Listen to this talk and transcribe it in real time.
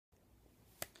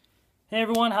Hey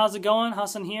everyone, how's it going?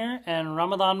 Hassan here, and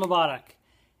Ramadan Mubarak.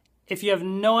 If you have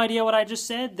no idea what I just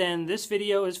said, then this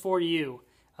video is for you.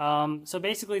 So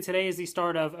basically today is the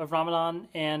start of Ramadan,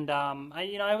 and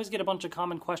I always get a bunch of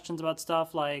common questions about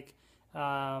stuff like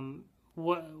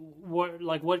what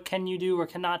can you do or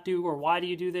cannot do, or why do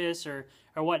you do this, or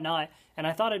whatnot. And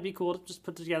I thought it'd be cool to just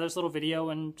put together this little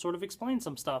video and sort of explain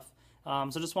some stuff.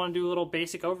 So just want to do a little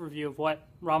basic overview of what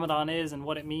Ramadan is and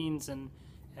what it means and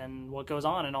what goes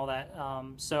on and all that.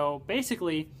 So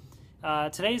basically,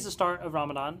 today is the start of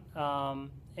Ramadan,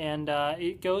 and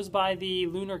it goes by the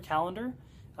lunar calendar.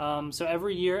 So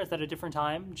every year it's at a different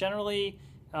time. Generally,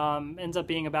 ends up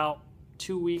being about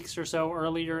 2 weeks or so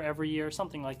earlier every year,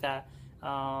 something like that.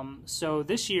 So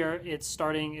this year it's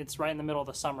right in the middle of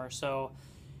the summer. So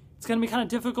it's going to be kind of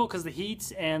difficult because the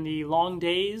heat and the long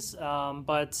days,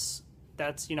 but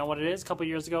that's, what it is. A couple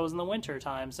years ago it was in the winter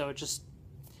time, so it just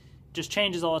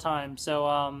changes all the time.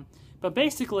 So, but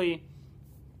basically,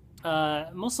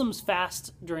 Muslims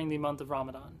fast during the month of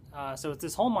Ramadan. So it's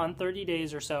this whole month, 30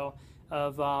 days or so,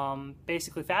 of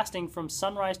basically fasting from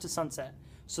sunrise to sunset.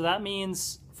 So that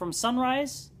means from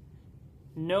sunrise,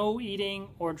 no eating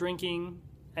or drinking,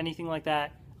 anything like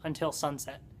that, until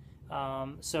sunset.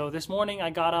 So this morning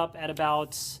I got up at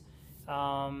about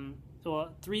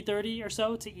 3:30 or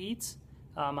so to eat.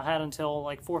 I had until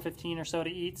like 4:15 or so to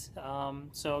eat,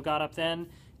 so got up then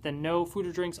no food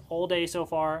or drinks all day so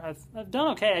far. I've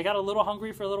done okay. I got a little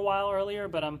hungry for a little while earlier,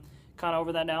 but I'm kind of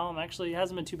over that now. It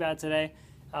hasn't been too bad today,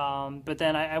 but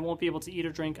then I won't be able to eat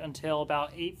or drink until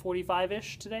about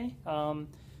 8:45-ish today.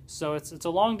 So it's a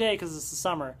long day because it's the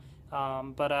summer,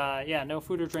 but yeah, no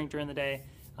food or drink during the day,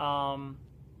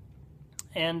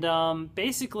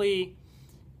 basically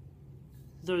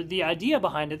the idea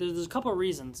behind it, there's a couple of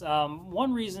reasons.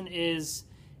 One reason is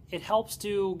it helps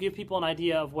to give people an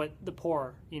idea of what the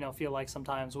poor, feel like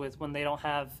sometimes when they don't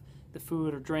have the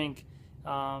food or drink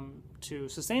to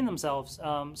sustain themselves.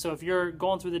 So if you're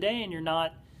going through the day and you're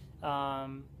not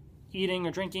eating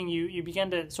or drinking, you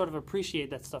begin to sort of appreciate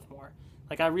that stuff more.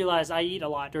 Like I realize I eat a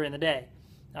lot during the day.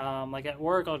 Like at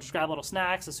work, I'll just grab little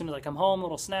snacks. As soon as I come home, a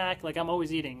little snack. Like I'm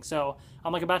always eating. So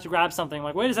I'm like about to grab something. I'm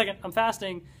like, wait a second, I'm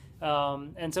fasting.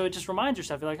 And so it just reminds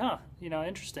yourself, you're like, huh,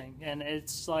 interesting. And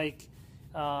it's like,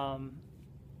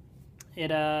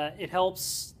 it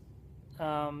helps,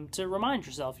 to remind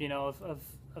yourself,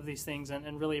 of these things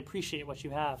and really appreciate what you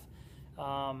have.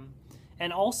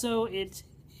 And also it,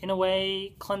 in a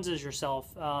way, cleanses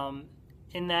yourself,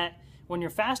 in that when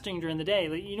you're fasting during the day,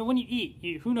 when you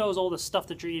eat, who knows all the stuff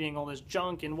that you're eating, all this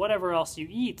junk and whatever else you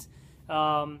eat,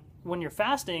 when you're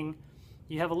fasting,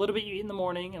 you have a little bit you eat in the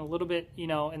morning and a little bit,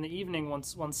 in the evening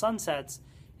once sun sets,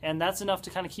 and that's enough to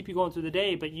kind of keep you going through the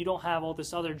day, but you don't have all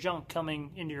this other junk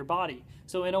coming into your body.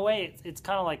 So in a way, it's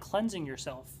kind of like cleansing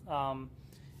yourself.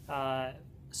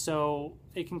 So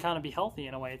it can kind of be healthy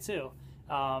in a way too.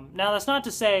 Now that's not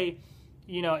to say,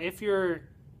 if you're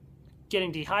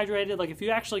getting dehydrated, like if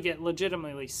you actually get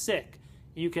legitimately sick,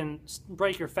 you can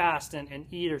break your fast and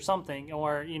eat or something,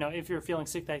 or, if you're feeling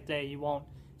sick that day, you won't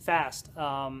fast.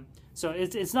 So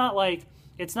it's not like,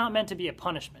 it's not meant to be a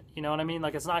punishment, you know what I mean?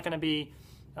 Like it's not going to be,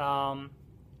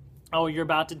 oh, you're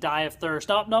about to die of thirst.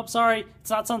 Nope, sorry, it's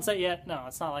not sunset yet. No,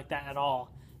 it's not like that at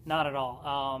all. Not at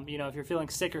all. If you're feeling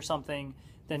sick or something,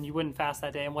 then you wouldn't fast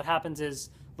that day. And what happens is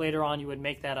later on you would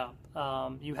make that up.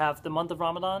 You have the month of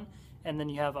Ramadan, and then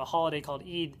you have a holiday called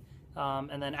Eid.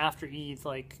 And then after Eid,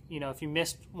 like, if you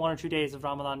missed 1 or 2 days of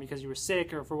Ramadan because you were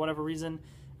sick or for whatever reason,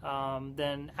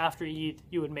 then after Eid,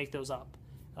 you would make those up.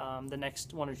 The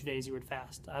next 1 or 2 days you would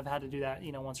fast. I've had to do that,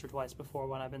 once or twice before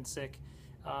when I've been sick.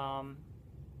 Yeah,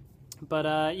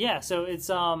 so it's,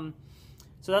 so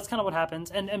that's kind of what happens.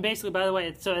 And basically, by the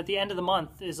way, so at the end of the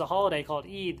month is a holiday called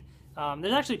Eid.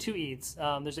 There's actually 2 Eids.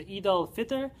 There's an Eid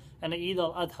al-Fitr and an Eid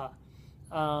al-Adha.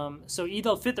 So Eid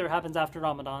al-Fitr happens after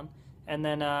Ramadan, and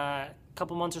then a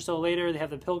couple months or so later, they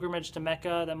have the pilgrimage to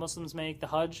Mecca that Muslims make, the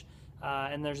Hajj,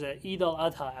 and there's a Eid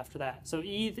al-Adha after that. So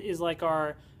Eid is like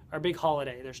our big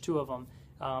holiday. There's 2 of them.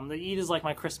 The Eid is like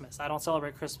my Christmas. I don't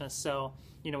celebrate Christmas, so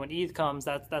when Eid comes,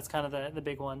 that's kind of the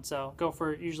big one. So go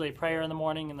for usually a prayer in the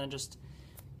morning, and then just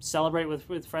celebrate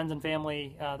with friends and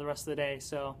family the rest of the day.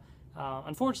 So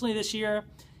unfortunately this year,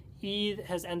 Eid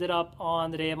has ended up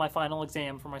on the day of my final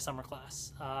exam for my summer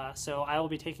class. So I will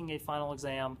be taking a final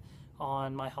exam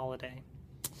on my holiday.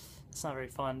 It's not very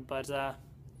fun, but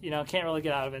can't really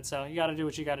get out of it. So you got to do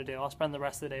what you got to do. I'll spend the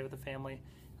rest of the day with the family.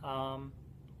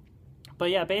 But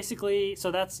yeah, basically,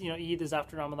 so that's, Eid is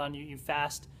after Ramadan. You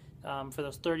fast for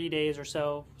those 30 days or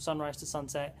so, sunrise to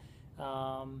sunset.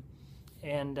 So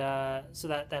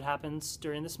that happens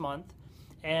during this month.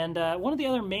 And one of the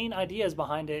other main ideas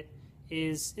behind it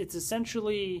is it's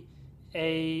essentially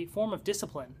a form of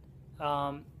discipline.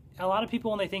 A lot of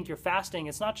people, when they think you're fasting,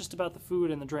 it's not just about the food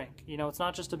and the drink. You know, it's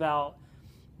not just about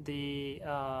the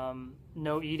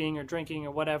no eating or drinking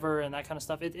or whatever and that kind of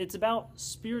stuff. It's about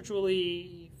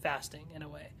spiritually fasting in a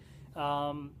way.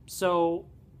 So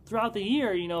throughout the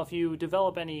year, you know, if you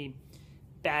develop any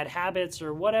bad habits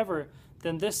or whatever,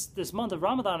 then this month of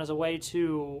Ramadan is a way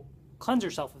to cleanse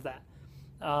yourself of that.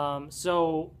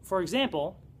 So, for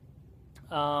example,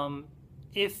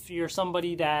 if you're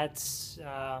somebody that's,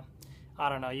 I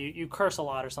don't know, you curse a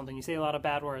lot or something, you say a lot of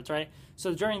bad words, right?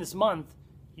 So during this month,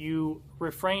 you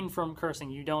refrain from cursing.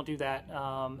 You don't do that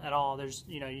at all.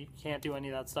 You can't do any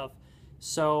of that stuff.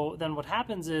 So then what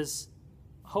happens is,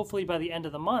 hopefully by the end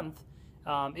of the month,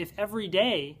 if every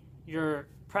day you're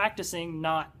practicing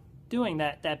not doing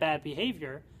that bad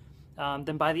behavior,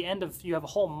 then by the end of, you have a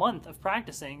whole month of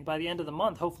practicing, by the end of the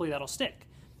month, hopefully that'll stick.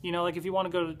 You know, like if you want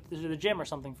to go to the gym or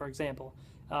something, for example,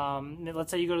 let's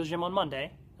say you go to the gym on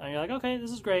Monday, and you're like, okay,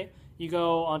 this is great. You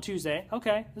go on Tuesday,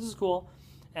 okay, this is cool.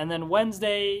 And then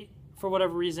Wednesday, for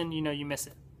whatever reason, you know, you miss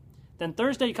it. Then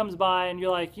Thursday comes by and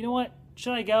you're like, you know what,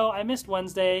 should I go? I missed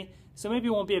Wednesday, so maybe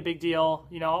it won't be a big deal.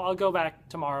 You know, I'll go back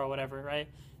tomorrow or whatever, right?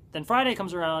 Then Friday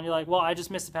comes around, you're like, well, I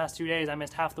just missed the past 2 days. I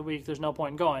missed half the week. There's no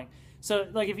point in going. So,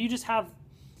 like, if you just have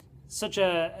such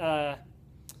a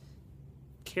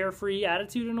carefree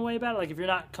attitude in a way about it, like if you're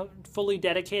not fully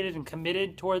dedicated and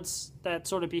committed towards that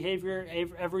sort of behavior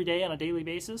every day on a daily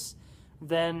basis,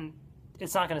 then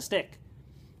it's not going to stick.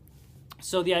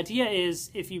 So the idea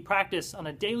is, if you practice on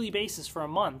a daily basis for a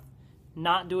month,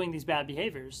 not doing these bad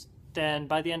behaviors, then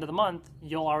by the end of the month,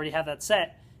 you'll already have that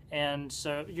set. And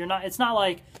so it's not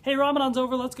like, hey, Ramadan's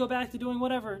over, let's go back to doing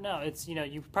whatever. No, it's, you know,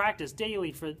 you practice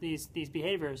daily for these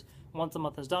behaviors. Once the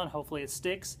month is done, hopefully it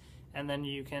sticks, and then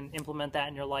you can implement that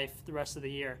in your life the rest of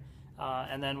the year.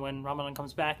 And then when Ramadan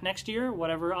comes back next year,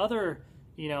 whatever other,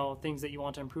 you know, things that you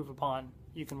want to improve upon,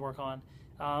 you can work on.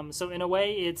 So in a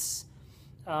way, it's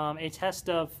a test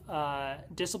of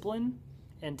discipline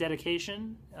and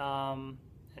dedication and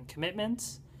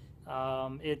commitment.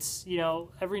 It's, you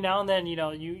know, every now and then, you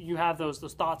know, you have those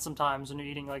thoughts sometimes when you're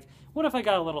eating, like, what if I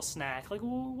got a little snack? Like,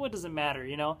 well, what does it matter,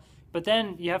 you know? But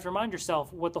then you have to remind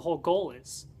yourself what the whole goal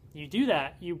is. You do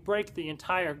that, you break the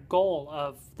entire goal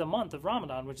of the month of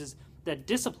Ramadan, which is that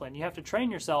discipline. You have to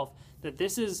train yourself that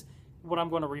this is what I'm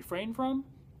going to refrain from,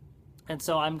 and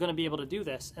so I'm going to be able to do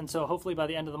this. And so hopefully by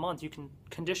the end of the month, you can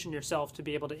condition yourself to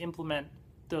be able to implement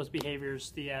those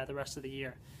behaviors the rest of the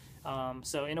year.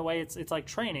 So in a way, it's like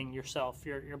training yourself,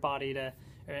 your body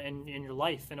and your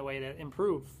life in a way to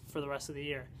improve for the rest of the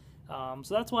year.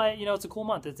 So that's why, you know, it's a cool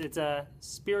month. It's a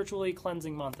spiritually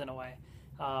cleansing month in a way.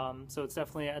 So it's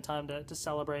definitely a time to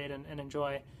celebrate and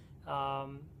enjoy.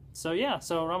 So yeah,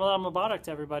 so Ramadan Mubarak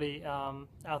to everybody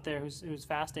out there who's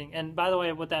fasting. And by the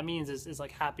way, what that means is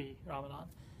like happy Ramadan.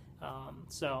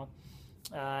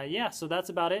 Yeah, so that's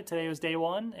about it. Today was day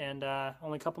one, and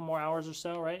only a couple more hours or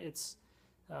so, right? It's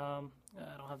I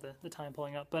don't have the time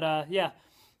pulling up, but yeah,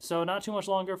 so not too much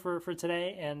longer for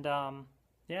today, and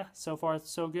yeah, so far it's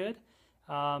so good.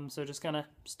 So just gonna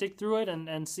stick through it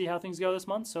and see how things go this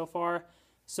month. So far,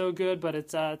 so good, but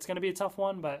it's gonna be a tough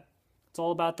one, but it's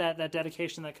all about that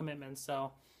dedication, that commitment.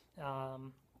 So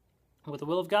with the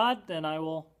will of God, then I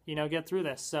will, you know, get through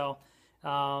this. So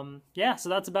yeah, so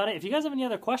that's about it. If you guys have any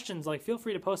other questions, like, feel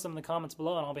free to post them in the comments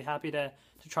below, and I'll be happy to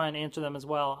try and answer them as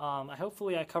well.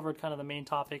 Hopefully I covered kind of the main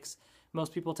topics.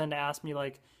 Most people tend to ask me,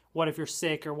 like, what if you're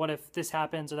sick, or what if this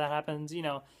happens or that happens, you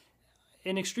know.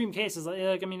 In extreme cases,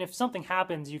 like, I mean, if something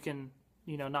happens, you can,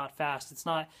 you know, not fast.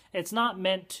 It's not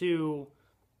meant to,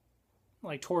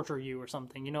 like, torture you or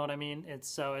something, you know what I mean?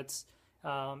 It's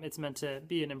meant to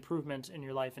be an improvement in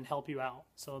your life and help you out.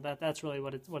 So that's really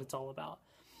what it's all about.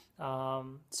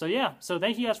 So yeah, so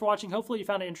thank you guys for watching. Hopefully you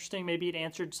found it interesting. Maybe it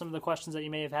answered some of the questions that you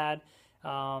may have had.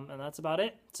 And that's about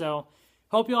it. So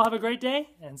hope you all have a great day,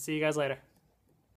 and see you guys later.